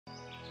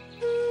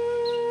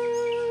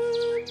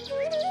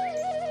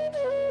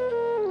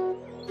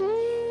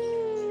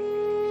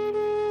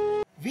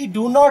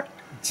do not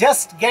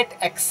just get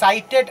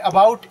excited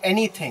about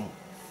anything.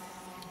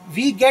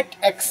 We get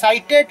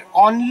excited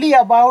only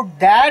about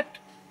that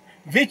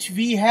which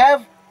we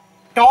have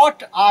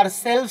taught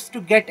ourselves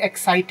to get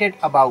excited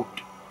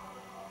about.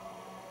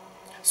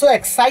 So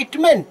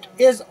excitement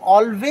is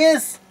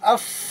always a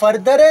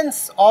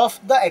furtherance of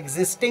the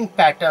existing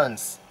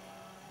patterns.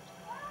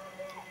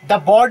 The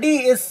body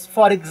is,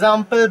 for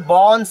example,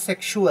 born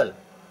sexual.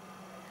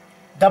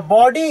 The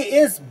body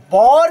is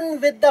born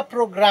with the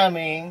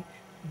programming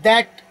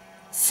that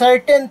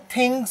certain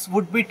things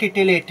would be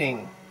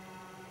titillating.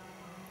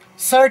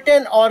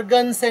 Certain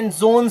organs and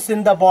zones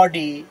in the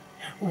body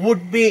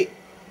would be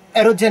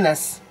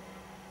erogenous.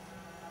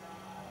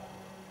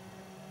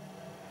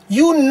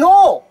 You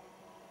know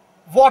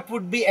what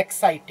would be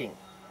exciting.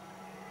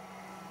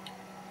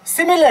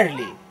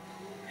 Similarly,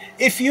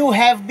 if you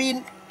have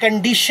been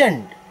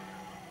conditioned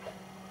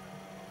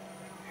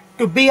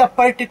to be a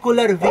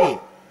particular way,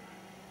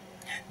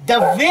 the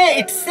way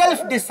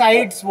itself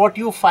decides what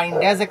you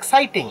find as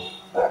exciting.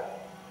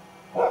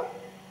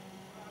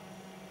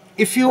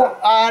 If you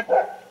are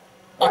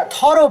a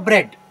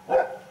thoroughbred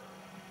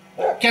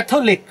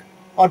Catholic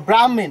or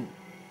Brahmin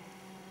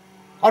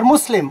or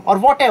Muslim or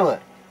whatever,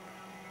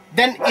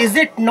 then is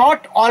it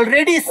not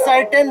already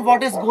certain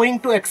what is going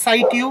to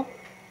excite you?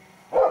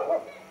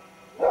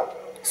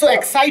 So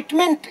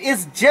excitement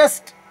is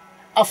just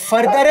a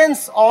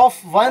furtherance of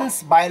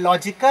one's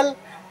biological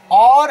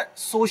or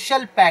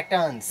social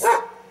patterns,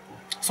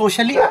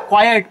 socially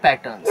acquired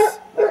patterns.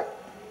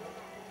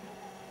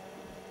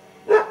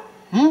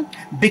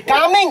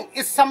 Becoming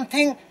is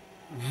something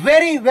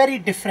very, very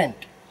different.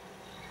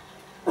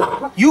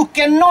 You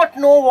cannot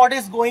know what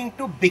is going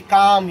to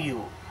become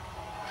you.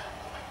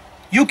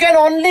 You can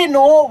only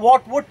know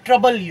what would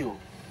trouble you.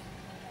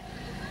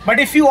 But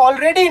if you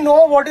already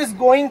know what is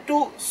going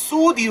to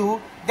soothe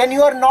you, then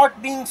you are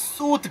not being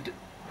soothed.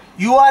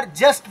 You are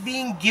just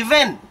being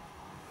given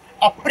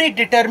a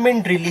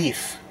predetermined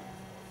relief.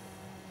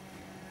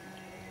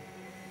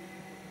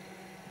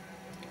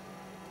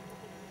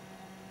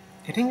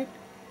 Getting it?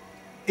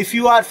 If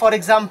you are, for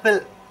example,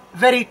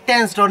 very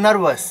tensed or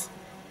nervous,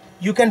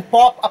 you can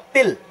pop a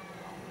pill,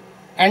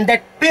 and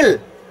that pill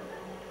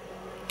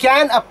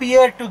can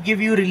appear to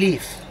give you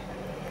relief.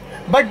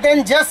 But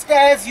then just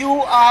as you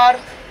are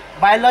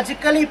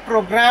biologically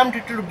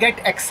programmed to get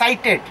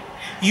excited,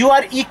 you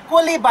are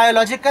equally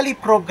biologically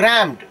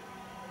programmed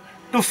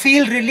to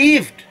feel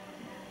relieved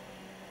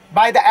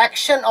by the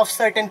action of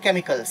certain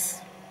chemicals.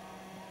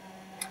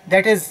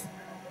 That is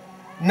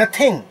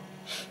nothing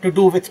to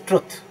do with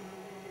truth.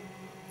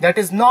 That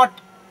is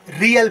not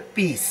real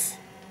peace.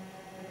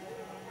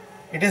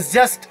 It is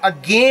just a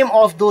game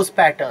of those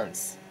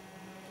patterns.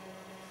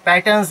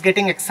 Patterns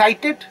getting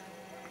excited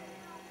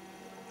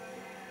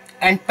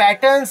and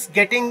patterns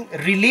getting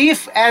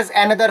relief as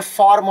another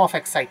form of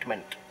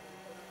excitement.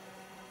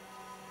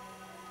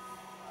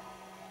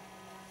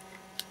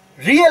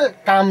 Real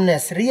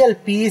calmness, real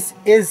peace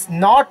is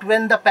not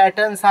when the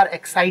patterns are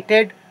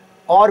excited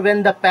or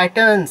when the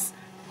patterns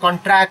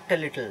contract a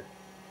little.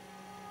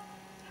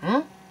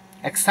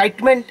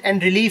 Excitement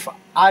and relief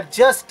are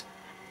just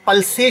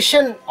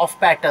pulsation of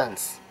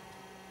patterns.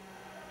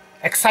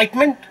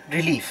 Excitement,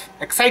 relief.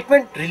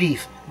 Excitement,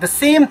 relief. The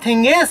same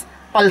thing is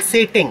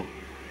pulsating.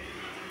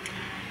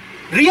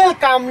 Real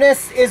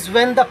calmness is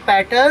when the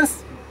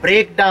patterns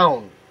break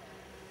down.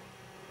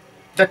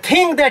 The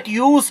thing that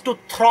used to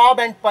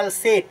throb and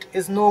pulsate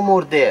is no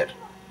more there.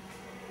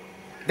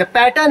 The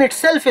pattern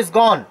itself is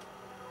gone.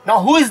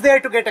 Now who is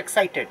there to get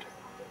excited?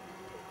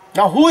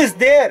 Now who is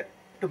there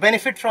to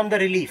benefit from the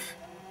relief?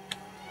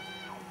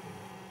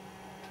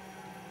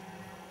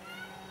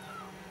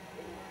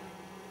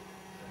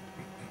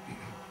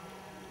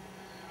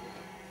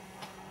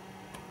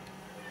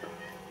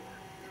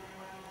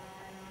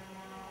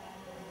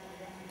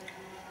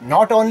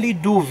 Not only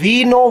do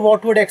we know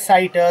what would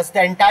excite us,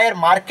 the entire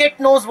market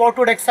knows what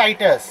would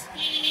excite us.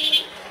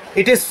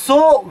 It is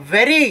so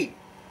very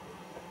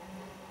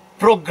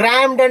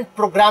programmed and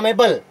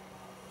programmable.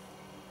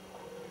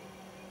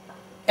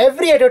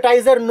 Every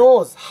advertiser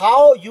knows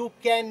how you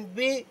can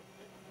be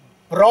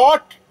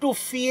brought to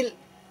feel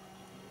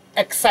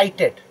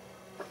excited.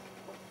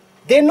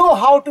 They know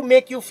how to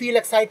make you feel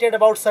excited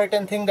about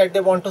certain thing that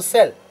they want to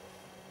sell.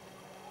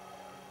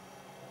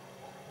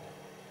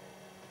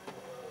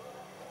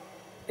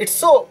 It's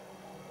so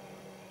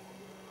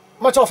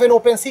much of an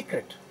open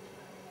secret.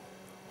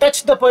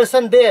 Touch the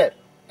person there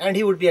and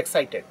he would be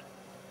excited.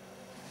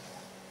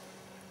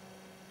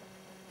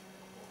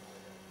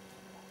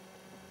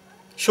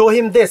 Show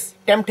him this,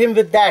 tempt him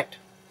with that,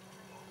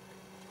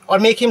 or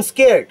make him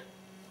scared,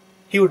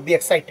 he would be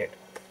excited.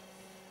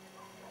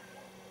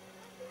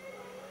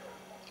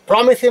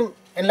 Promise him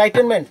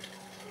enlightenment,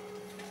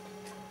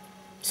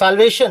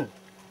 salvation,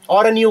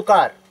 or a new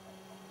car,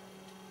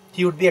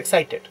 he would be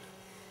excited.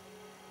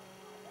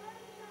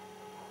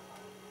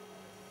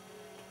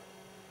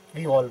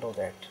 We all know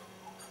that.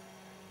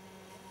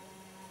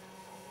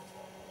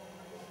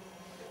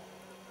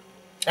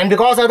 And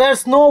because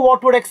others know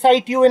what would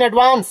excite you in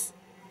advance,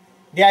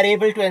 they are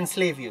able to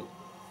enslave you.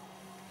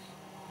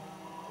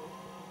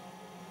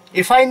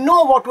 If I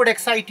know what would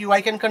excite you,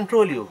 I can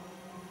control you.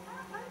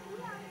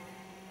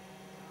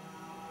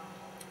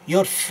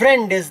 Your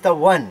friend is the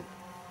one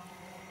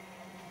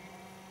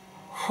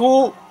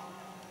who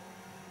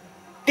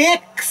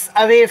takes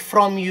away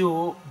from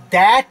you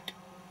that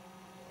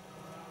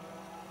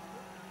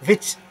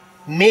which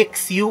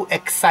makes you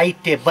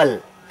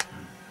excitable.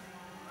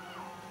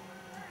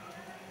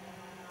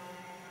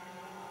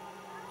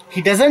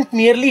 He doesn't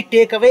merely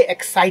take away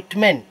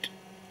excitement.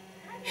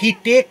 He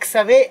takes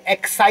away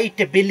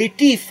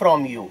excitability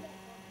from you.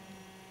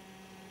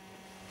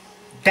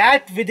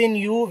 That within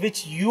you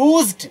which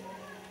used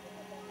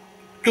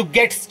to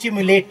get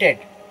stimulated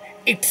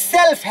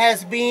itself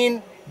has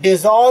been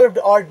dissolved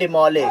or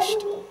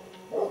demolished.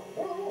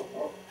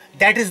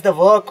 That is the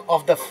work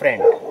of the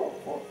friend.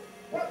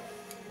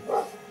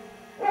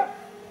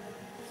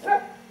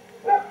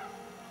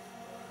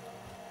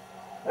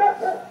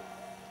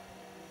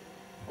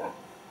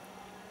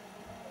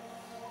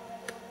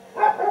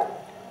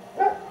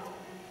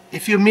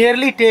 If you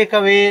merely take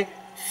away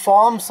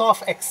forms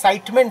of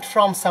excitement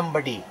from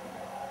somebody,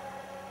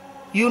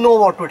 you know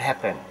what would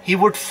happen. He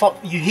would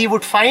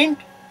find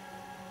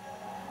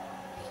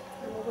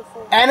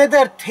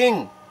another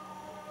thing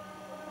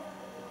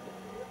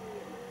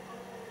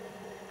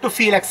to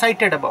feel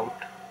excited about,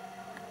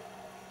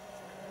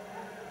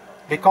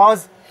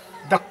 because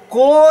the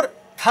core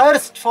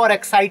thirst for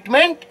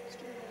excitement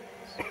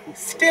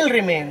still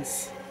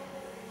remains.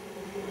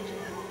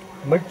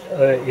 But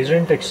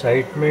isn't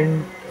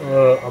excitement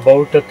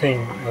about a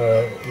thing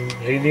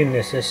really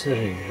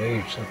necessary,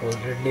 right?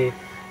 Supposedly,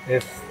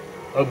 if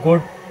a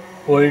good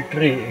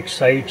poetry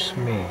excites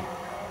me,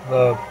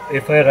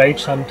 if I write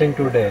something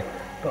today,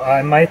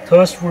 my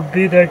thirst would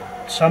be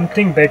that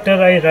something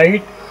better I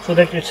write so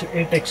that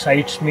it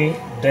excites me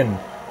then.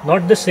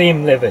 Not the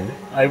same level.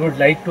 I would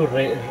like to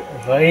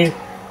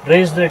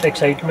raise that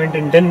excitement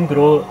and then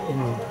grow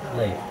in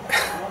life.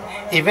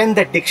 Even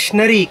the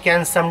dictionary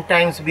can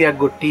sometimes be a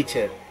good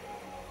teacher.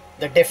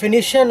 The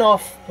definition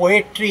of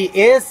poetry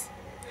is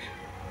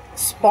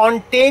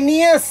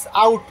spontaneous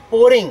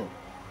outpouring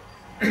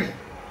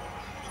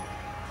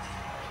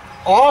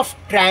of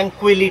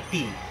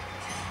tranquility,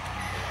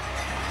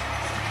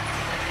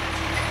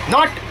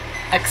 not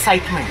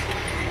excitement.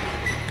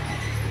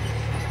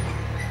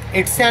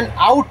 It's an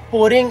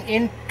outpouring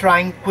in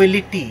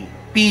tranquility,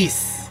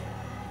 peace.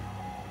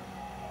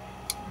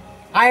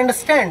 I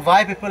understand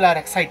why people are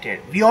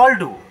excited. We all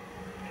do.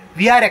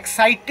 We are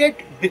excited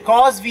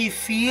because we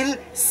feel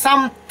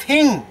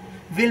something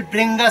will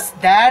bring us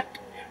that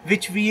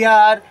which we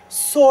are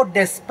so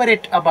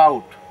desperate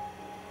about.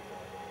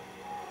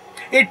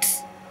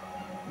 It's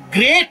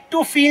great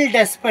to feel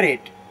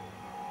desperate.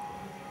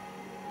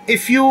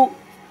 If you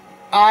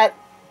are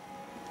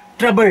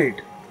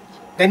troubled,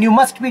 then you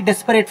must be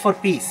desperate for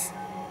peace.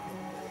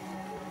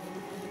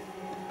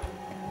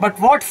 But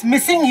what's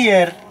missing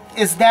here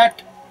is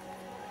that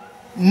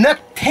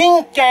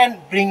nothing can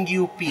bring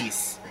you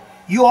peace.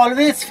 You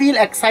always feel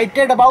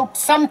excited about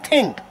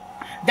something.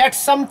 That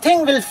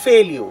something will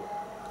fail you.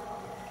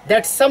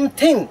 That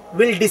something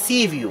will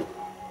deceive you.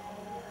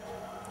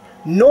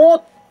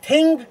 No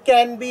thing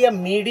can be a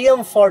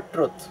medium for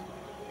truth.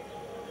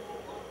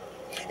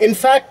 In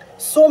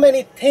fact, so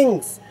many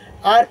things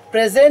are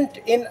present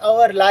in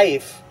our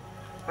life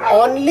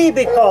only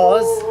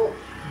because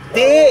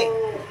they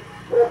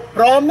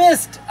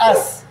promised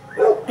us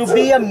to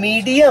be a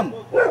medium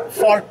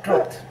for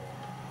truth.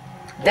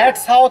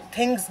 That's how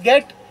things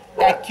get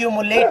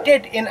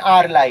accumulated in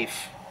our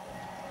life.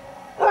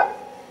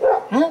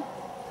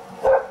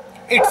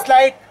 It's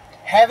like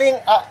having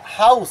a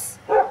house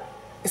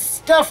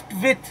stuffed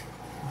with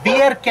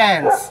beer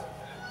cans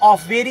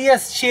of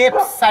various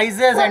shapes,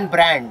 sizes and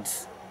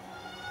brands.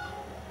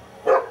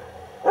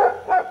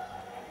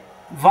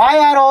 Why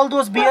are all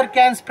those beer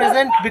cans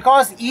present?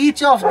 Because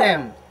each of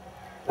them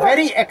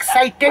very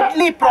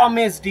excitedly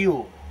promised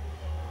you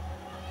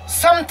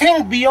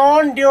something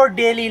beyond your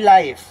daily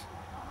life,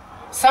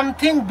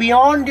 something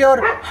beyond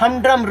your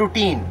humdrum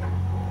routine.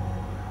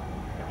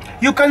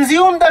 You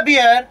consume the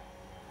beer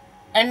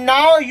and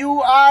now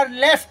you are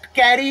left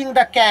carrying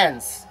the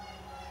cans.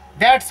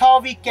 That's how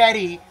we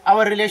carry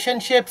our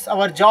relationships,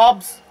 our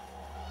jobs,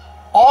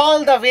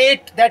 all the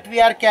weight that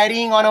we are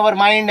carrying on our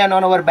mind and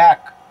on our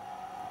back.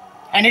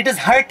 And it is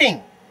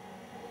hurting.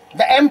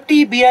 The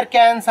empty beer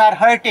cans are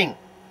hurting.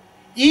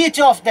 Each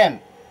of them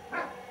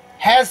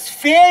has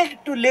failed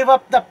to live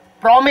up the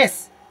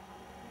promise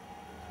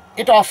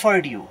it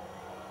offered you.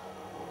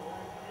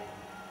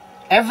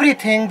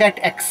 Everything that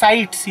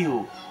excites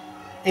you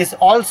is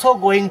also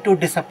going to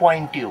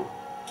disappoint you,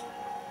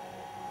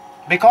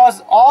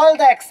 because all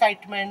the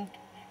excitement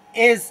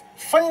is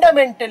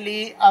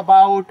fundamentally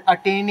about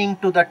attaining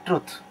to the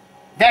truth.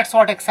 That's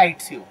what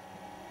excites you.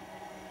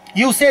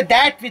 You say,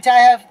 that which I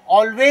have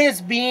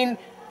always been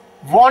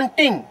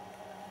wanting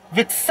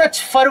with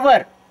such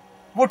fervor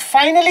would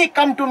finally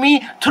come to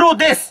me through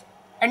this,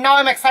 and now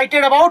I'm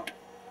excited about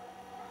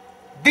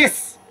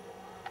this.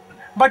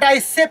 But I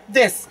sip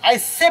this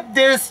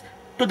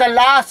to the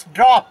last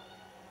drop,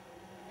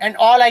 and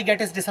all I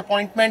get is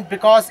disappointment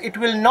because it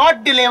will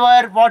not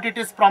deliver what it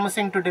is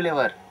promising to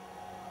deliver.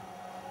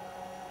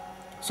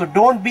 So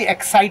don't be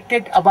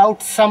excited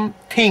about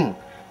something.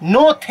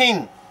 No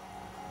thing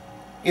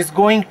is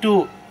going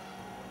to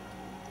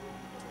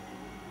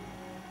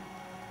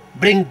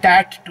bring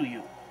that to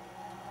you.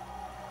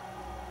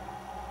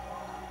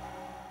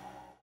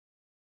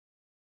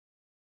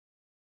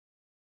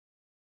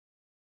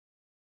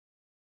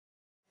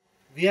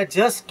 We are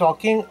just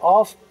talking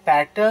of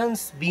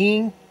patterns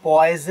being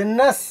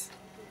poisonous.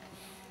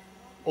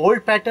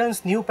 Old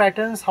patterns, new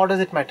patterns, how does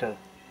it matter?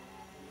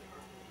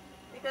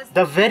 Because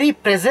The very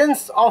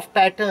presence of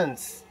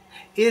patterns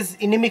is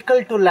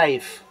inimical to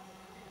life.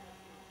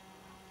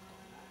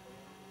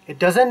 It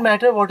doesn't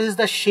matter what is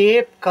the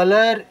shape,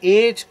 color,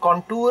 age,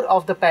 contour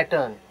of the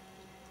pattern.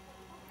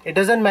 It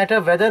doesn't matter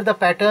whether the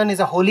pattern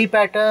is a holy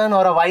pattern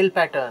or a vile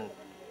pattern.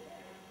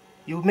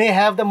 You may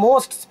have the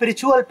most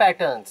spiritual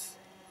patterns.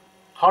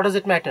 How does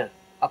it matter?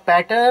 A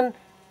pattern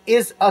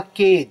is a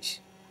cage.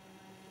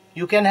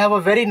 You can have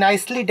a very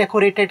nicely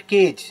decorated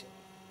cage.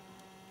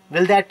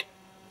 Will that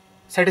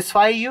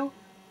satisfy you?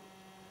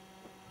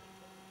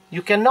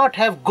 You cannot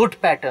have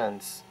good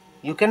patterns.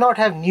 You cannot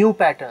have new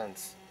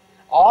patterns.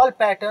 All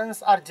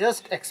patterns are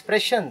just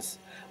expressions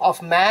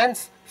of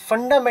man's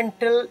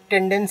fundamental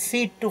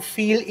tendency to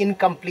feel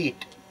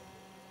incomplete.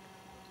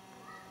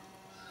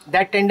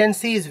 That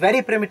tendency is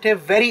very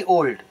primitive, very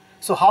old.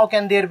 So how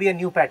can there be a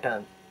new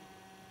pattern?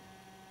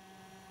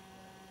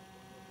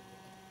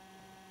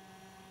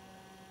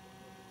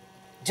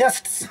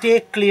 Just stay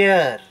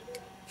clear.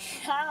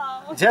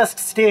 how? Just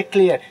stay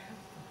clear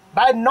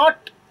by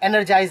not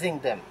energizing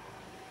them.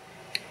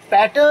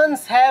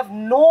 Patterns have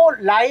no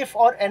life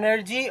or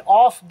energy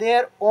of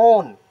their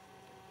own.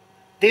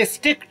 They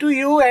stick to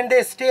you and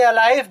they stay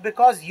alive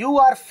because you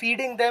are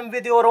feeding them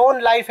with your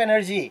own life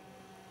energy.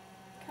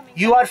 Coming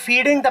You are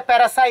feeding the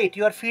parasite,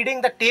 you are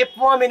feeding the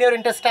tapeworm in your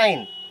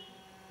intestine.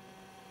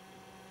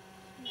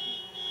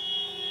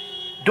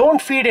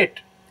 Don't feed it.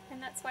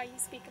 And that's why you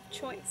speak of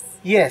choice.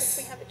 Yes.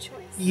 We have a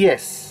choice.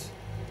 Yes.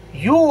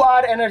 You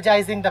are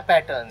energizing the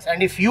patterns,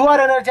 and if you are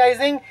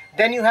energizing,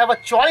 then you have a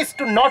choice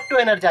to not to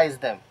energize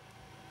them.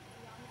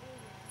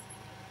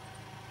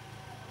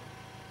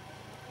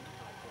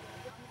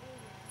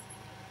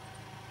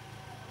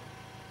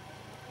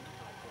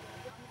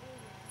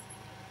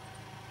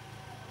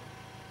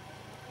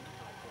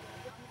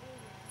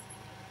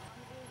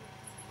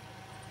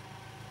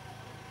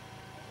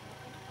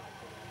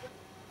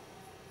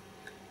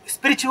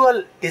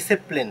 Spiritual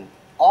discipline,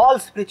 all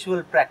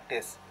spiritual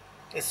practice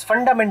is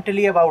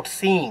fundamentally about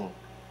seeing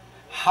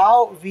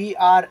how we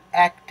are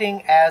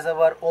acting as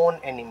our own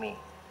enemy.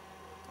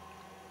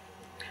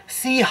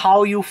 See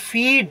how you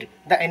feed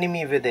the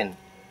enemy within.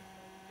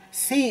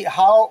 See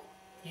how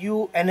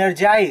you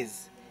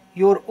energize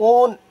your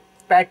own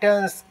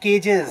patterns,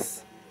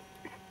 cages.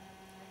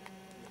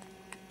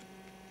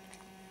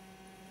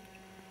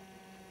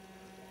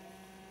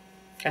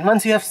 And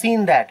once you have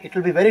seen that, it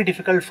will be very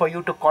difficult for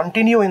you to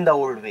continue in the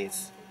old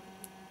ways.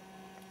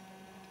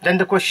 Then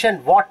the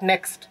question, what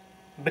next,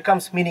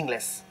 becomes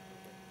meaningless.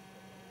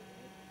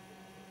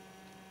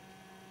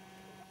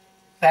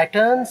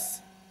 Patterns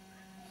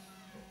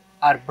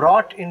are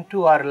brought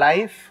into our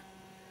life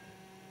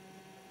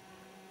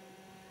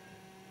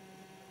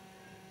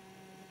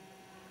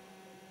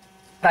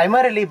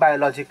primarily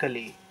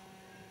biologically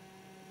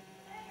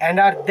and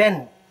are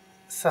then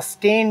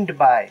sustained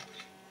by,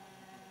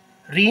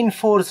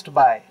 reinforced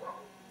by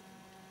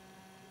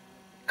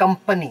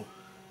company.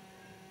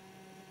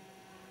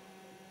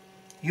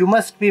 You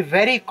must be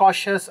very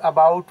cautious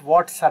about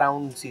what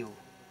surrounds you,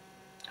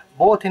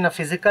 both in a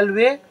physical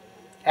way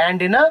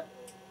and in a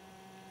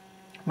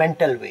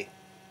mental way.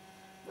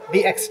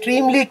 Be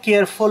extremely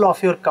careful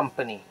of your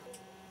company.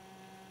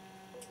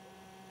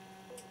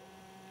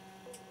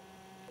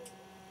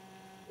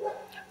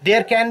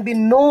 There can be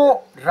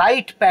no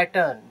right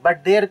pattern,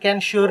 but there can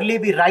surely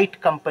be right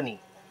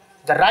company.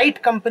 The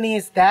right company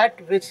is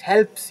that which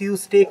helps you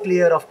stay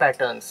clear of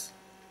patterns.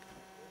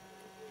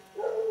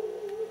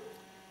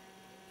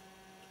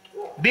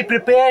 Be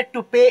prepared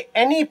to pay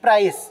any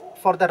price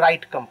for the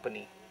right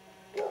company.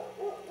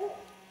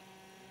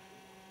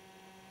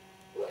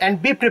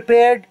 And be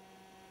prepared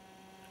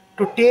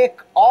to take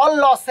all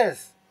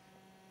losses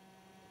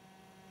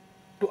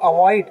to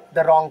avoid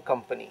the wrong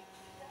company.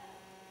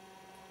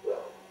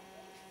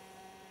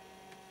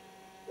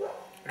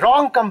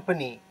 Wrong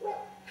company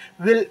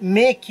will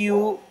make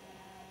you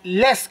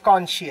less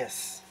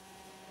conscious.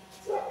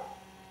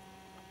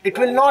 It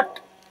will not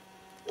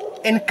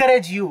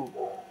encourage you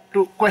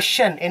to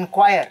question,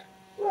 inquire.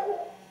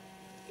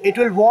 It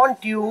will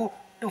want you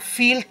to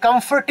feel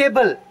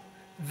comfortable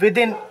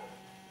within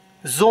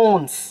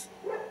zones,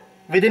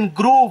 within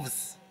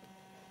grooves.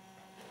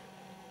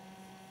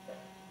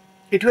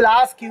 It will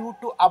ask you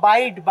to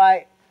abide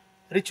by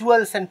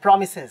rituals and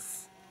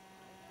promises.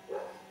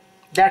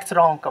 That's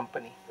wrong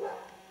company.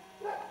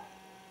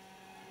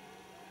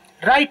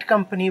 Right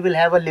company will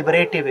have a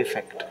liberative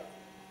effect.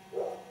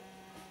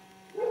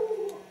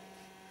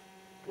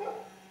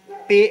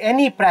 Pay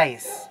any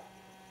price,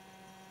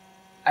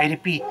 I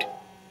repeat,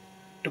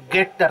 to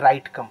get the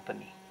right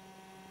company.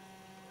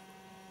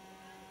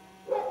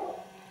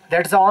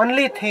 That's the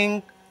only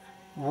thing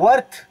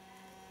worth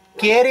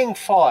caring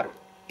for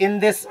in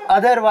this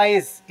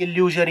otherwise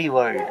illusory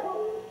world.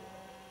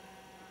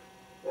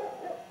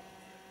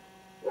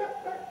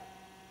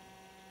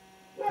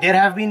 There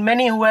have been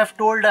many who have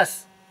told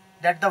us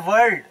that the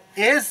world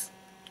is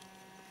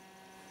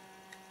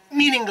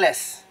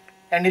meaningless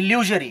and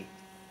illusory.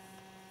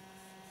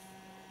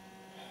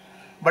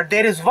 But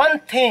there is one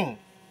thing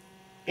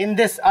in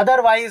this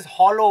otherwise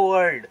hollow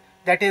world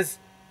that is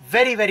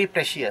very, very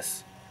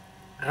precious.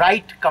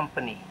 Right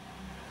company.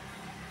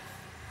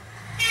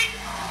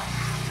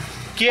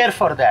 Care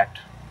for that.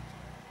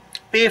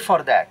 Pay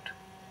for that.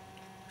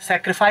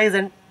 Sacrifice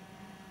and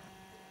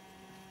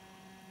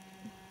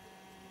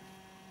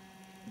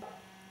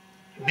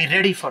be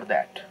ready for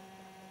that.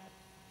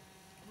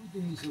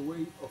 Routine is a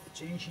way of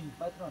changing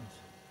patterns.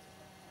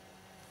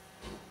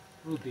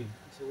 Routine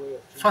is a way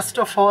of changing. First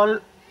of all,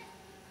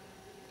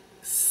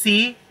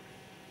 see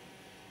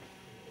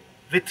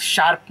with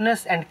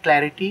sharpness and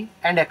clarity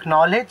and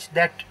acknowledge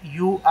that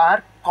you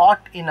are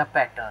caught in a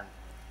pattern.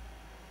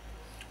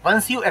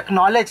 Once you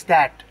acknowledge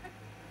that,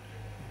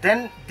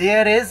 then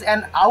there is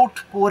an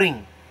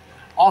outpouring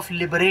of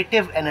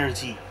liberative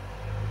energy.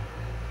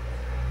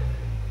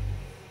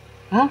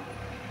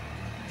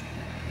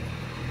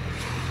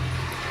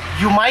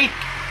 You might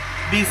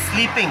be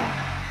sleeping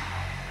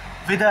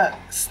with a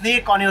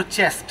snake on your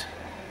chest.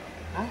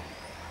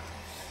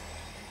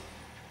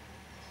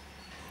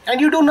 And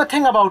you do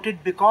nothing about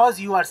it because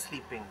you are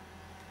sleeping.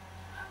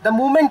 The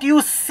moment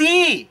you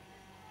see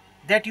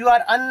that you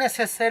are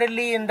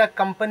unnecessarily in the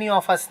company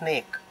of a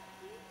snake,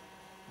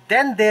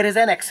 then there is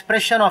an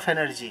expression of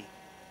energy.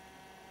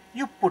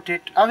 You put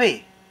it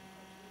away.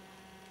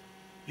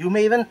 You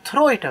may even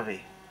throw it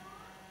away.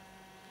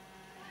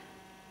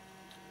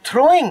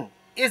 Throwing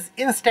is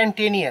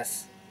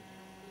instantaneous,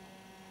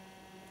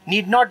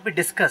 need not be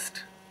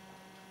discussed.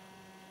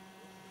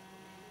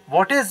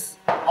 What is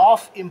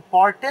of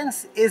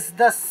importance is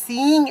the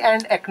seeing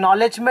and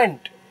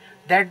acknowledgement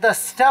that the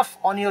stuff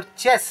on your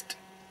chest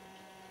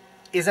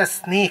is a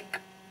snake.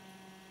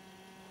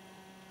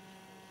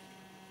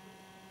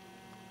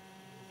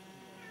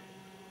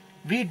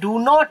 We do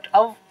not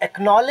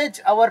acknowledge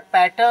our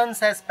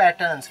patterns as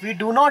patterns. We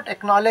do not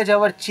acknowledge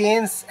our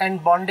chains and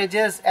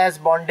bondages as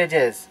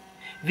bondages.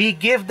 We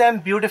give them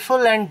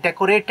beautiful and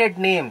decorated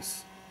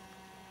names.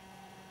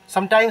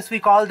 Sometimes we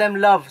call them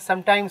love,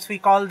 sometimes we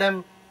call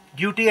them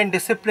duty and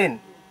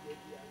discipline.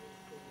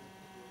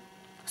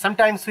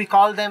 Sometimes we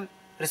call them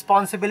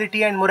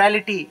responsibility and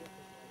morality.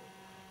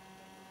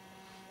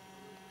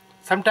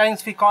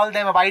 Sometimes we call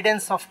them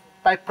abidance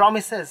by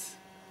promises.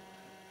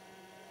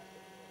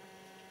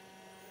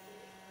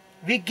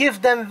 We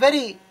give them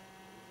very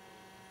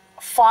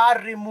far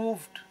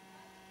removed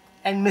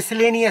and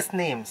miscellaneous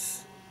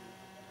names.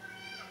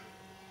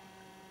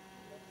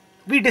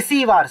 We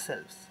deceive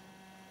ourselves.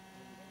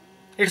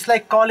 It's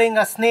like calling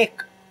a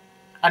snake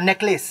a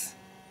necklace.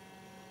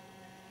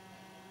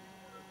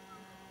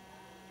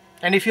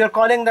 And if you're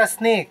calling the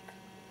snake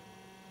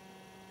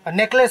a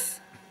necklace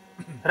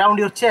around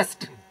your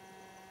chest,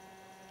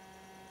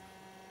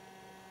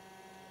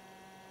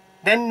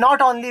 then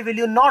not only will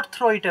you not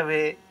throw it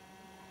away,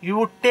 you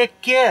would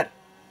take care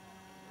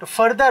to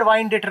further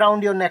wind it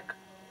around your neck.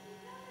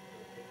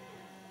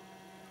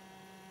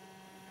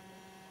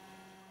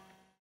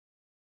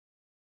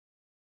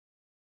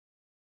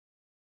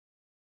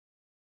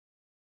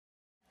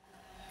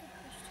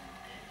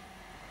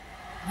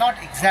 Not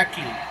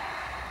exactly.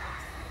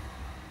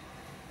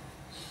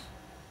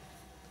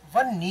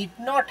 One need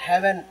not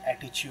have an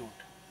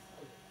attitude,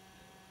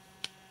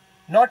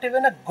 not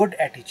even a good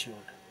attitude.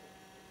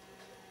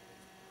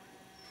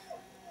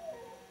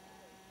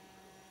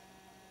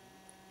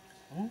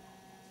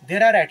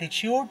 There are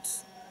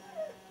attitudes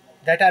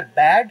that are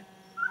bad,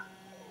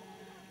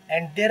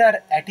 and there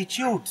are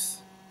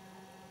attitudes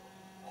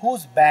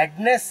whose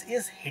badness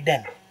is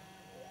hidden.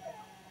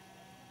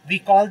 We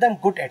call them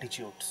good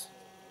attitudes.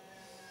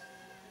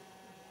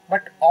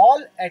 But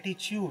all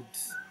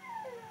attitudes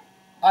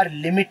are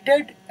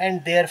limited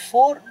and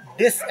therefore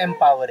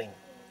disempowering.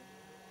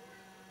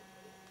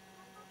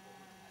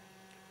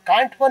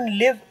 Can't one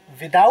live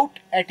without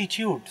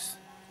attitudes?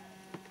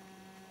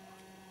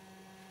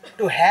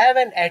 To have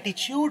an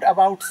attitude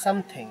about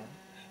something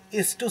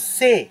is to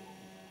say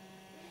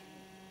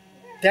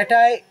that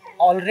I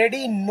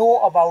already know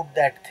about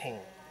that thing.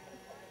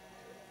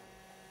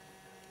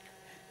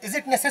 Is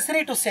it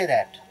necessary to say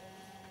that?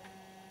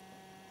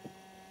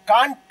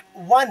 Can't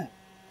one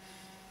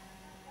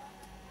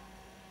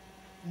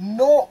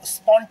know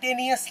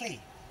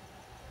spontaneously?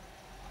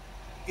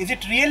 Is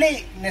it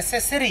really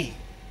necessary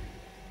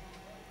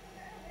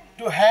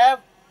to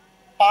have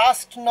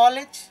past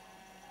knowledge?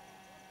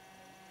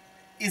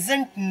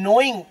 Isn't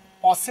knowing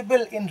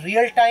possible in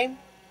real time?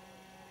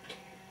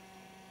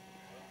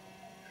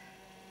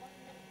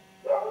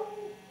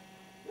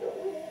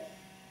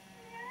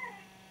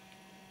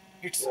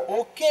 It's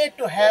okay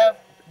to have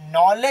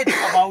knowledge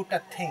about a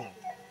thing,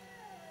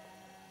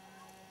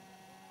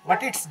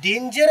 but it's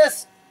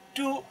dangerous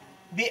to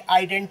be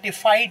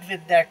identified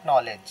with that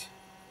knowledge.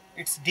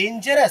 It's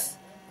dangerous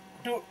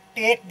to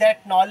take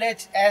that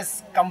knowledge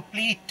as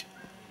complete.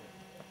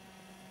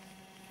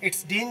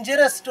 It's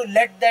dangerous to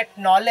let that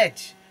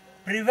knowledge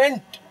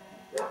prevent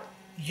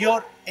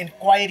your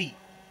inquiry.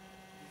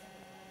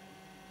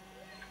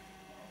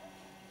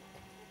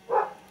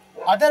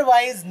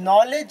 Otherwise,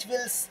 knowledge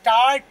will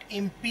start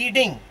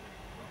impeding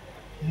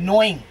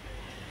knowing.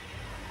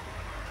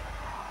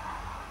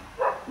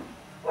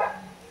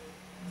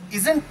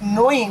 Isn't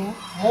knowing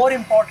more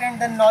important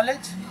than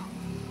knowledge?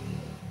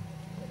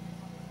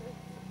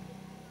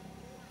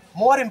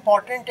 More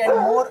important and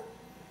more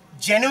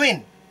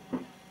genuine,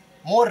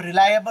 more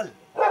reliable.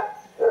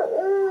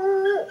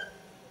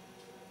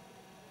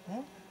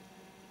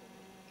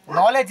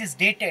 Knowledge is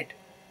dated.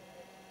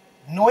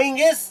 Knowing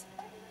is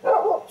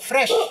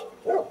fresh.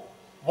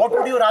 What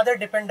would you rather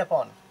depend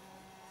upon?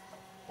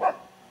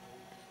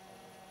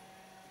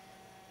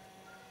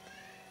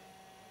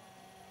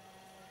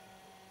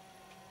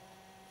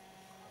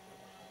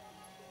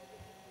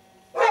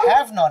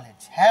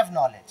 Have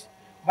knowledge,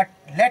 but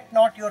let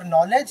not your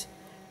knowledge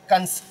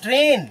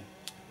constrain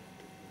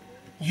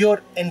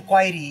your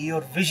inquiry,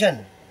 your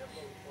vision,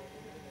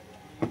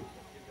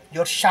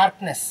 your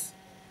sharpness.